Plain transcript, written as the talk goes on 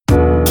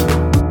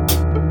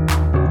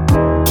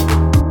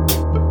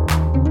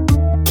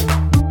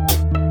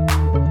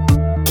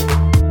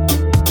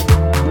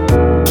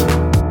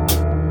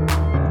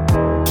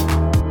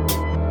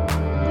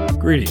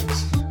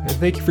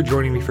thank you for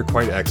joining me for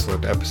Quite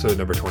Excellent, episode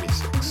number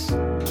 26.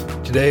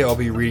 Today I'll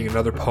be reading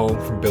another poem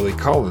from Billy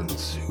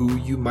Collins, who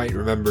you might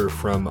remember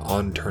from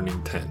On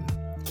Turning 10.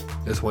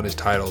 This one is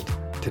titled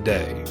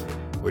Today,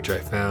 which I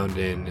found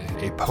in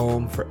A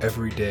Poem for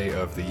Every Day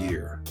of the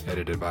Year,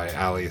 edited by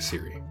Ali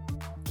Asiri.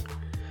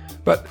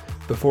 But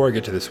before I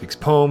get to this week's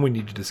poem, we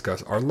need to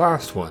discuss our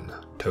last one,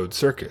 Toad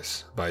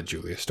Circus, by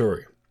Julia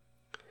Story.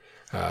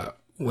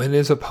 When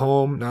is a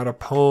poem not a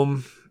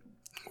poem?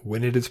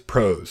 When it is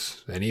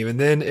prose. And even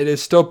then, it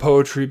is still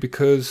poetry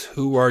because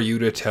who are you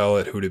to tell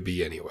it who to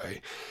be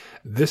anyway?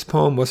 This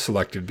poem was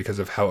selected because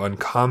of how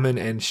uncommon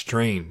and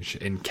strange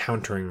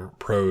encountering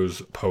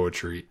prose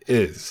poetry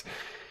is,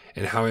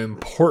 and how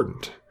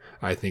important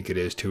I think it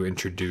is to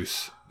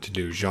introduce to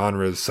new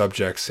genres,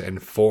 subjects,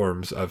 and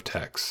forms of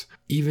text.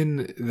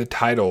 Even the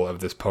title of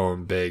this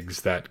poem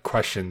begs that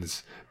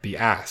questions be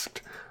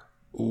asked.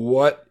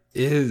 What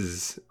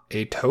is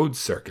a toad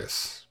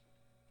circus?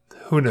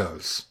 Who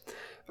knows?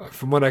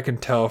 From what I can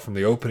tell from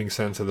the opening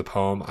sentence of the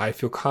poem, I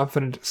feel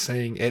confident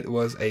saying it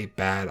was a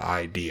bad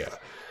idea.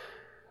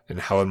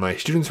 And how would my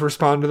students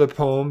respond to the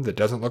poem that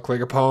doesn't look like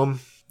a poem?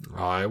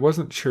 I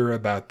wasn't sure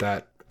about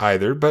that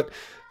either, but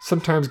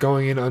sometimes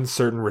going in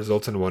uncertain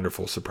results in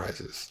wonderful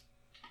surprises.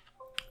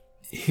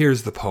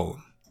 Here's the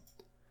poem.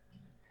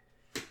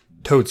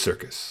 Toad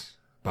Circus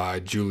by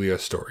Julia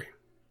Story.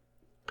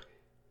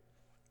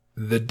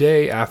 The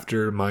day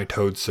after my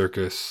toad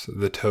circus,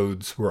 the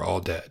toads were all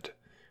dead,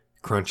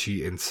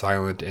 crunchy and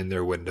silent in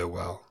their window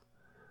well.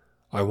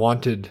 I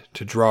wanted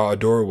to draw a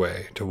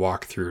doorway to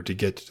walk through to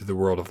get to the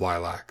world of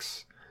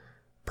lilacs.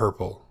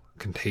 Purple,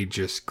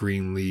 contagious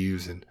green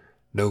leaves and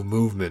no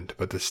movement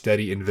but the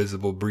steady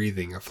invisible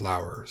breathing of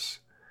flowers.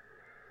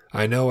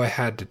 I know I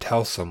had to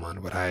tell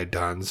someone what I had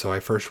done, so I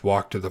first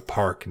walked to the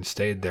park and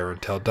stayed there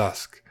until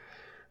dusk,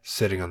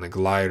 sitting on the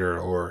glider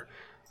or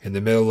in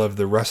the middle of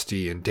the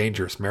rusty and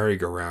dangerous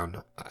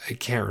merry-go-round. I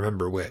can't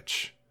remember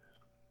which.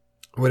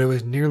 When it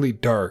was nearly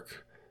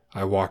dark,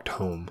 I walked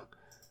home,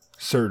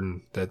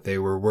 certain that they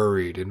were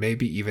worried and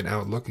maybe even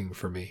out looking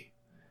for me.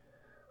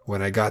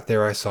 When I got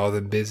there, I saw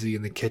them busy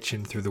in the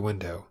kitchen through the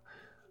window,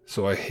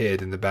 so I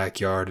hid in the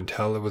backyard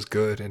until it was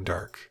good and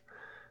dark,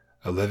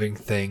 a living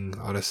thing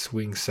on a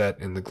swing set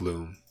in the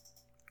gloom,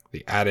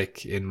 the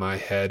attic in my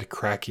head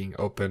cracking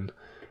open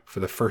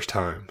for the first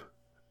time,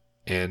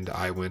 and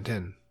I went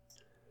in.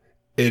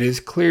 It is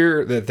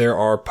clear that there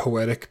are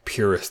poetic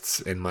purists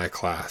in my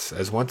class,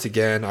 as once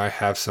again I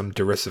have some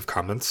derisive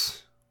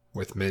comments,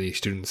 with many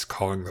students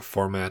calling the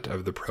format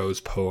of the prose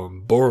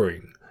poem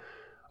boring,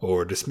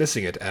 or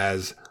dismissing it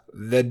as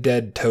the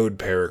dead toad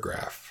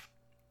paragraph.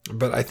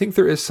 But I think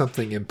there is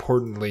something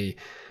importantly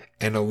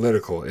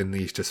analytical in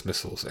these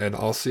dismissals, and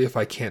I'll see if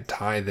I can't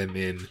tie them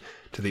in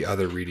to the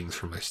other readings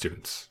from my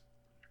students.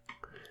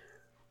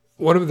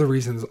 One of the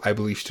reasons I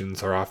believe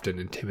students are often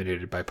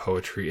intimidated by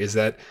poetry is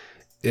that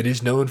it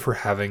is known for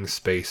having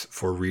space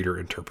for reader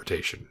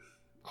interpretation.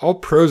 All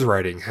prose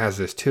writing has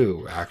this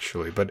too,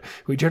 actually, but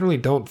we generally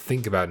don't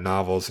think about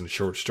novels and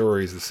short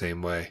stories the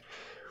same way.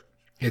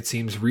 It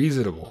seems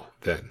reasonable,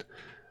 then,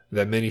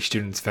 that many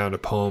students found a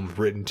poem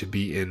written to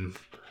be in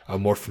a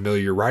more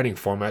familiar writing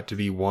format to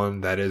be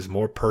one that is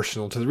more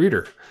personal to the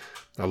reader,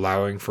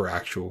 allowing for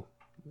actual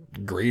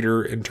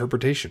greater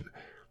interpretation.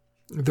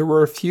 There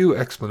were a few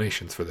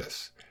explanations for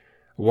this.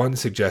 One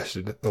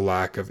suggested the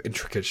lack of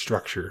intricate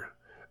structure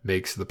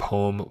makes the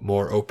poem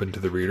more open to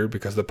the reader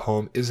because the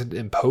poem isn't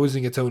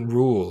imposing its own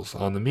rules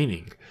on the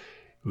meaning,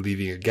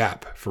 leaving a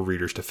gap for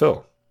readers to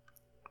fill.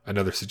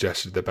 Another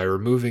suggested that by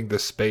removing the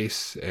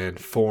space and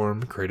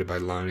form created by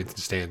lines and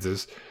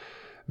stanzas,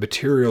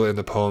 material in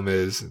the poem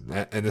is,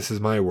 and this is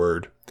my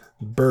word,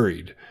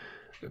 buried.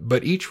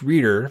 But each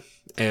reader,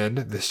 and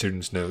the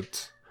student's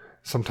notes,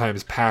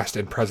 sometimes past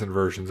and present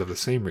versions of the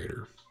same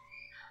reader,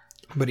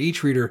 but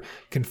each reader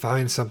can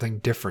find something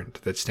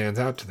different that stands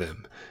out to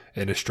them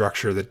in a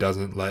structure that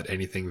doesn't let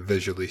anything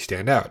visually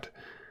stand out.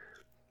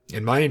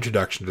 In my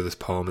introduction to this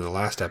poem in the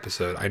last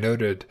episode, I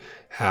noted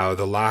how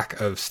the lack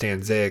of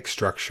stanzaic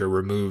structure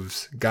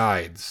removes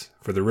guides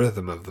for the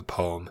rhythm of the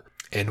poem,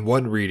 and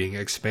one reading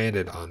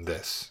expanded on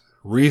this,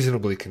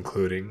 reasonably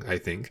concluding, I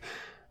think,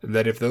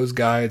 that if those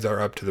guides are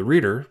up to the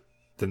reader,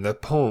 then the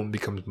poem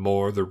becomes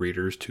more the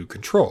reader's to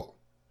control,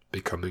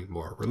 becoming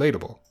more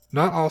relatable.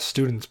 Not all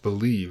students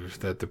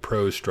believed that the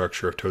prose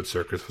structure of Toad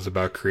Circus was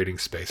about creating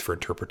space for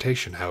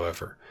interpretation,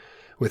 however,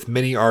 with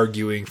many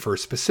arguing for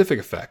specific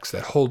effects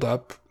that hold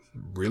up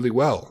really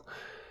well.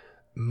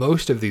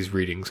 Most of these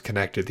readings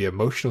connected the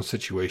emotional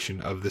situation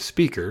of the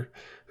speaker,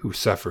 who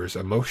suffers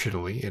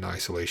emotionally in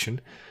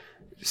isolation,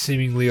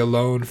 seemingly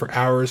alone for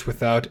hours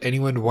without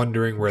anyone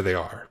wondering where they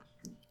are.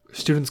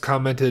 Students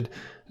commented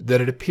that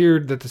it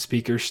appeared that the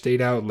speaker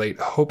stayed out late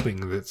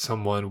hoping that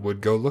someone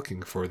would go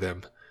looking for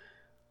them.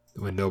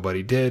 When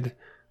nobody did,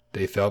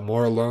 they felt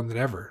more alone than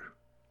ever.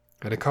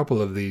 And a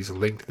couple of these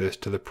linked this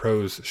to the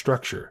prose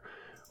structure,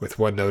 with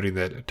one noting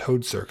that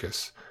Toad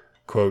Circus,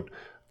 quote,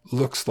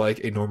 looks like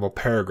a normal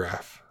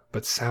paragraph,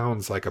 but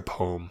sounds like a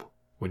poem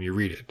when you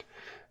read it,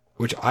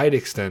 which I'd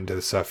extend to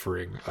the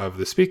suffering of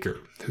the speaker,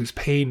 whose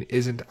pain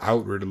isn't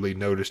outwardly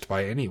noticed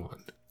by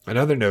anyone.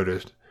 Another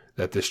noticed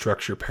that this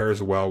structure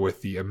pairs well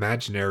with the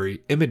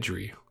imaginary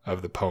imagery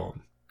of the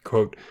poem,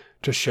 quote,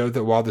 to show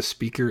that while the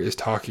speaker is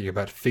talking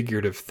about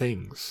figurative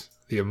things,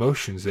 the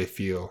emotions they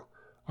feel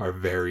are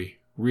very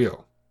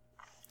real.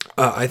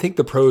 I think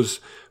the prose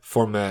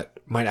format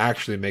might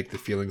actually make the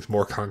feelings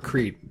more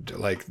concrete,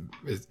 like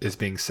is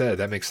being said.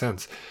 That makes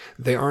sense.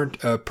 They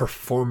aren't a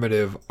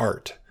performative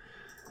art,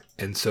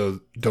 and so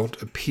don't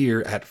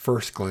appear at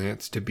first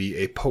glance to be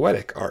a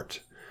poetic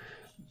art.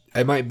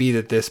 It might be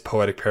that this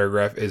poetic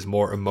paragraph is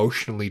more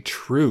emotionally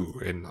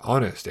true and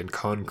honest and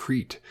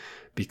concrete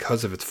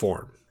because of its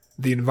form.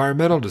 The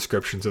environmental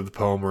descriptions of the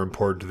poem were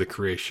important to the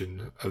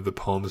creation of the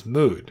poem's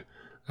mood,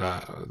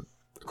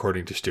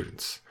 according to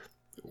students,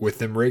 with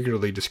them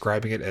regularly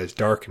describing it as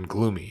dark and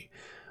gloomy,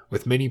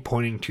 with many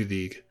pointing to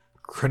the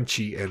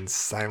crunchy and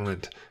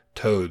silent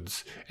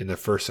toads in the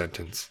first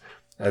sentence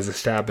as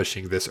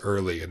establishing this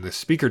early, and the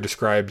speaker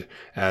described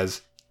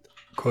as,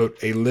 quote,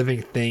 a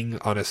living thing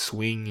on a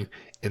swing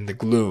in the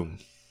gloom,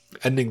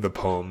 ending the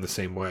poem the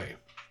same way.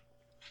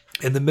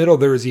 In the middle,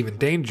 there is even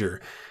danger.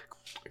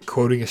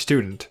 Quoting a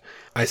student,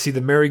 I see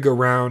the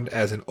merry-go-round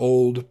as an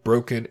old,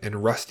 broken,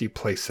 and rusty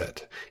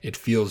playset. It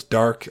feels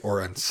dark or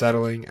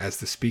unsettling as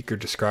the speaker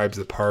describes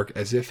the park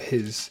as if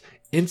his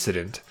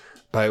incident,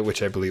 by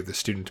which I believe the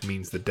student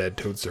means the Dead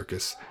Toad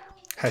Circus,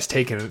 has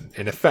taken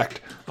an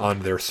effect on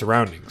their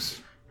surroundings.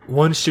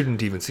 One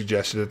student even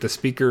suggested that the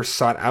speaker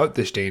sought out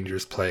this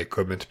dangerous play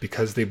equipment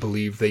because they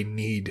believe they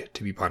need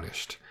to be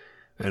punished,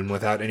 and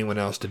without anyone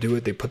else to do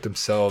it, they put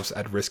themselves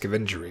at risk of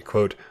injury,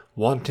 quote,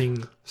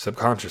 wanting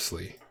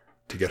subconsciously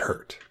to get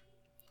hurt.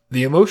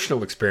 The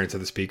emotional experience of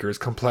the speaker is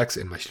complex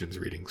in my students'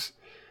 readings.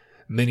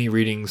 Many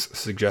readings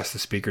suggest the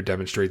speaker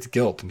demonstrates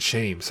guilt and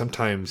shame,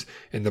 sometimes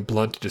in the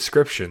blunt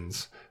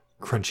descriptions,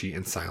 crunchy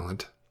and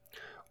silent,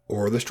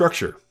 or the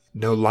structure.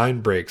 No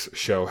line breaks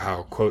show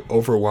how, quote,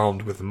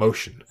 overwhelmed with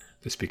emotion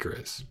the speaker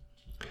is.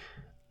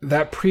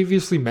 That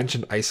previously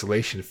mentioned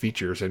isolation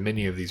features in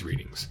many of these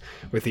readings,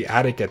 with the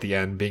attic at the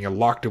end being a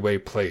locked away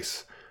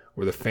place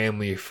where the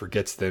family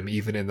forgets them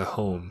even in the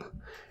home,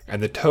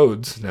 and the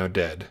toads, now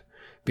dead,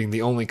 being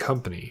the only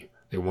company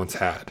they once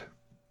had.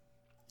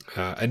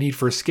 A need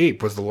for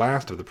escape was the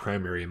last of the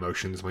primary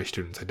emotions my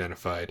students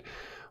identified,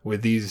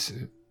 with these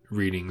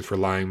readings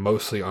relying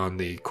mostly on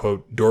the,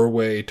 quote,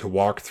 doorway to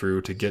walk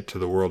through to get to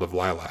the world of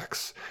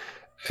lilacs,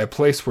 a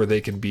place where they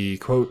can be,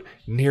 quote,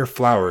 near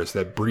flowers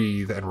that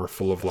breathe and were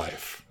full of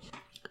life.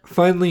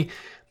 Finally,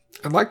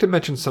 I'd like to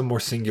mention some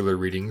more singular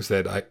readings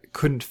that I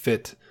couldn't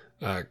fit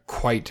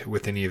quite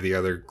with any of the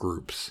other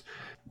groups.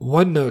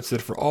 One notes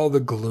that for all the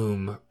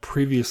gloom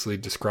previously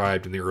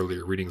described in the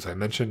earlier readings I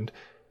mentioned,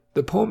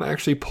 the poem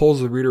actually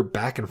pulls the reader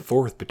back and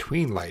forth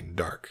between light and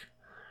dark.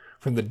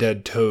 From the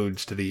dead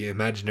toads to the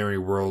imaginary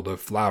world of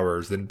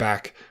flowers, then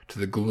back to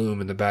the gloom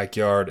in the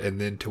backyard,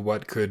 and then to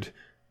what could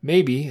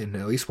maybe, in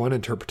at least one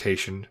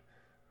interpretation,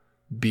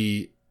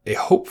 be a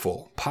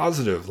hopeful,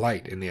 positive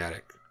light in the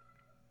attic.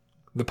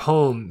 The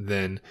poem,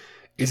 then,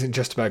 isn't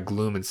just about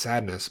gloom and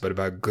sadness, but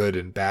about good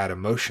and bad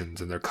emotions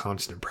and their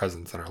constant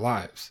presence in our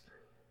lives.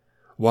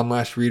 One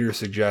last reader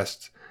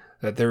suggests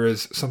that there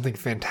is something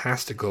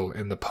fantastical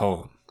in the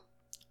poem,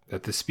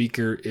 that the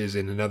speaker is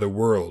in another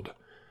world,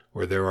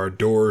 where there are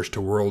doors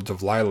to worlds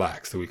of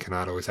lilacs that we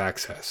cannot always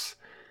access,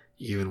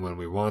 even when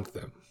we want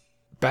them.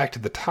 Back to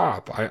the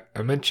top,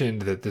 I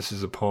mentioned that this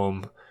is a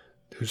poem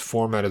whose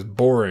format is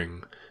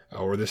boring,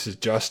 or this is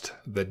just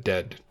the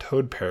dead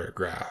toad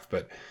paragraph,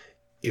 but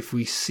if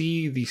we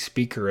see the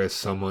speaker as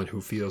someone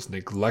who feels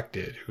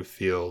neglected, who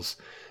feels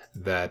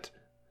that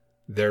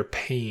their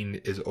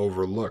pain is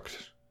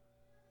overlooked,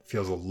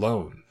 feels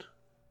alone,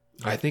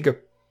 I think a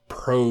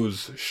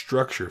prose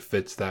structure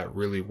fits that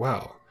really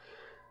well.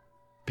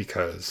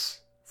 Because,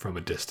 from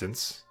a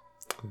distance,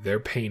 their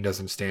pain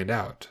doesn't stand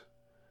out.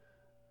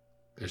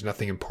 There's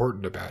nothing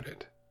important about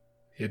it.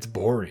 It's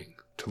boring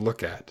to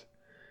look at.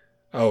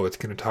 Oh, it's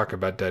going to talk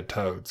about dead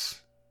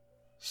toads.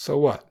 So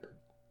what?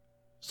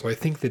 So I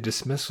think the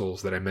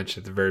dismissals that I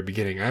mentioned at the very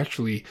beginning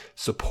actually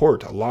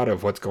support a lot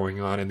of what's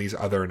going on in these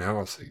other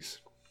analyses.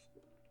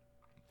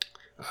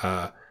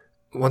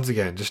 Once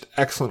again, just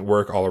excellent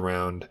work all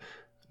around.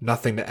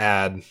 Nothing to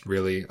add,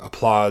 really.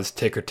 Applause,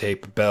 ticker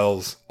tape,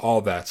 bells, all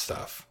that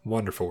stuff.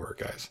 Wonderful work,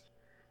 guys.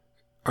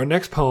 Our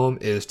next poem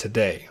is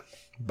Today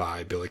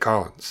by Billy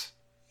Collins.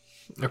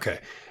 Okay,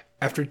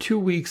 after 2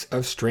 weeks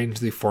of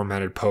strangely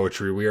formatted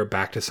poetry, we are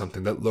back to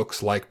something that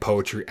looks like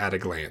poetry at a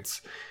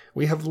glance.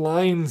 We have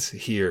lines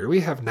here.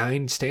 We have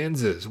 9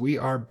 stanzas. We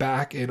are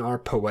back in our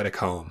poetic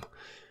home.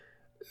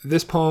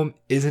 This poem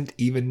isn't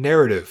even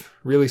narrative,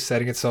 really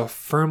setting itself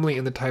firmly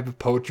in the type of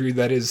poetry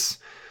that is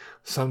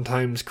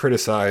sometimes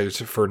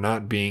criticized for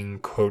not being,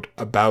 quote,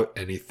 about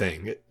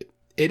anything.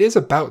 It is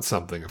about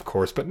something, of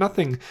course, but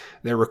nothing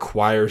that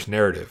requires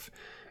narrative.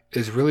 It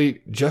is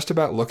really just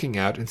about looking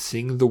out and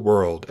seeing the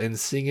world and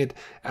seeing it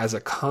as a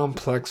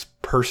complex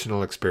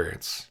personal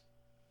experience.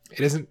 It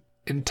isn't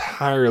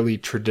entirely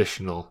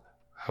traditional,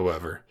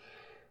 however.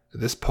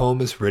 This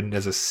poem is written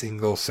as a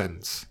single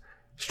sentence,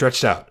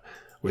 stretched out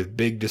with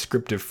big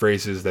descriptive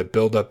phrases that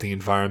build up the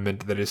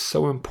environment that is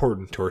so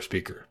important to our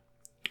speaker.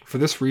 For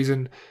this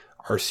reason,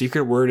 our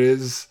secret word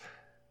is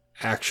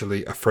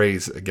actually a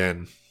phrase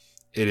again.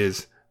 It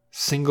is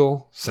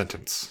single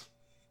sentence.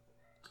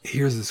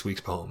 Here's this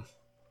week's poem.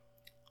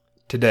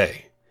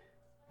 Today,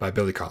 by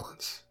Billy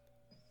Collins.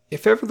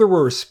 If ever there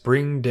were a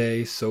spring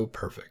day so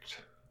perfect,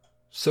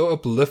 so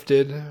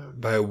uplifted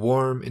by a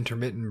warm,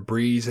 intermittent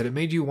breeze that it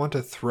made you want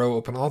to throw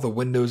open all the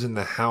windows in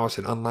the house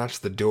and unlatch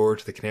the door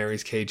to the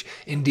canary's cage,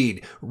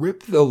 indeed,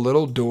 rip the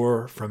little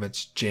door from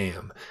its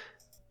jamb.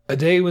 A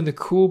day when the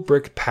cool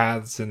brick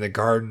paths in the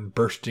garden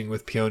bursting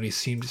with peonies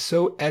seemed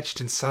so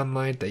etched in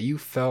sunlight that you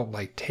felt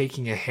like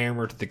taking a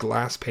hammer to the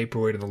glass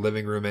paperweight on the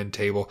living room end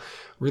table,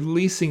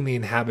 releasing the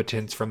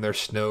inhabitants from their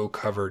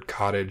snow-covered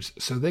cottage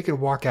so they could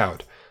walk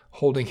out,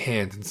 holding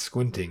hands and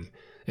squinting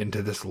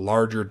into this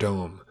larger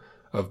dome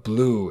of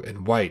blue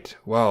and white.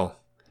 Well,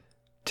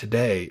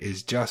 today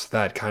is just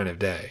that kind of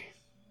day.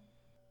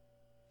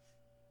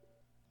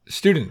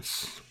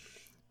 Students,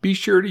 be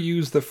sure to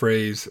use the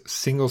phrase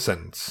single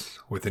sentence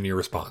within your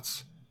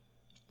response.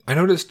 I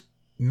noticed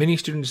many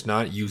students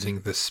not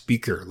using the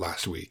speaker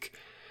last week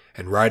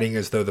and writing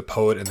as though the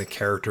poet and the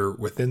character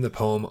within the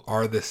poem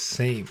are the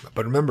same.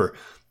 But remember,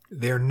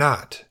 they're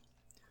not.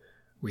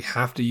 We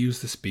have to use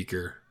the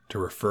speaker to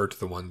refer to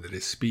the one that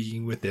is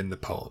speaking within the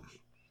poem.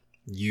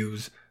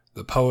 Use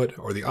the poet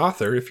or the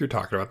author if you're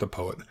talking about the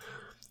poet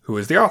who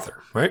is the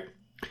author, right?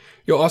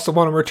 You'll also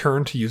want to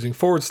return to using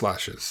forward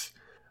slashes.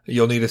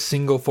 You'll need a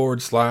single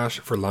forward slash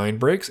for line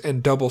breaks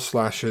and double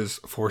slashes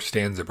for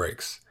stanza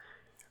breaks.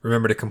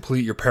 Remember to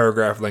complete your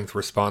paragraph length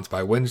response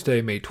by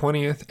Wednesday, May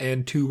 20th,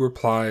 and 2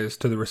 replies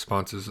to the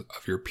responses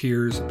of your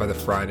peers by the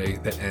Friday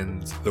that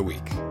ends the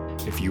week.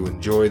 If you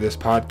enjoy this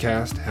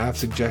podcast, have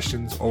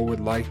suggestions, or would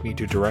like me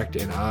to direct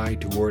an eye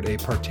toward a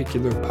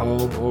particular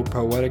poem or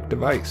poetic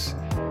device,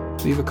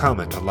 leave a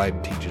comment on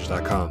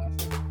leidenteaches.com.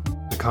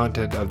 The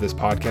content of this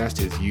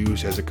podcast is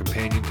used as a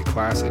companion to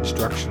class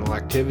instructional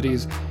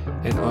activities,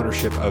 and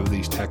ownership of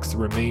these texts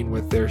remain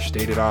with their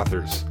stated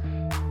authors.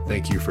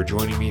 Thank you for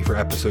joining me for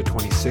episode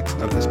 26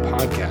 of this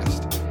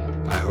podcast.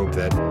 I hope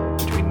that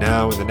between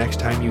now and the next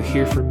time you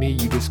hear from me,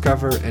 you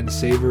discover and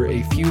savor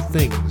a few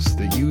things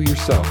that you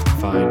yourself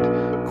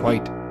find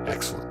quite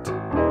excellent.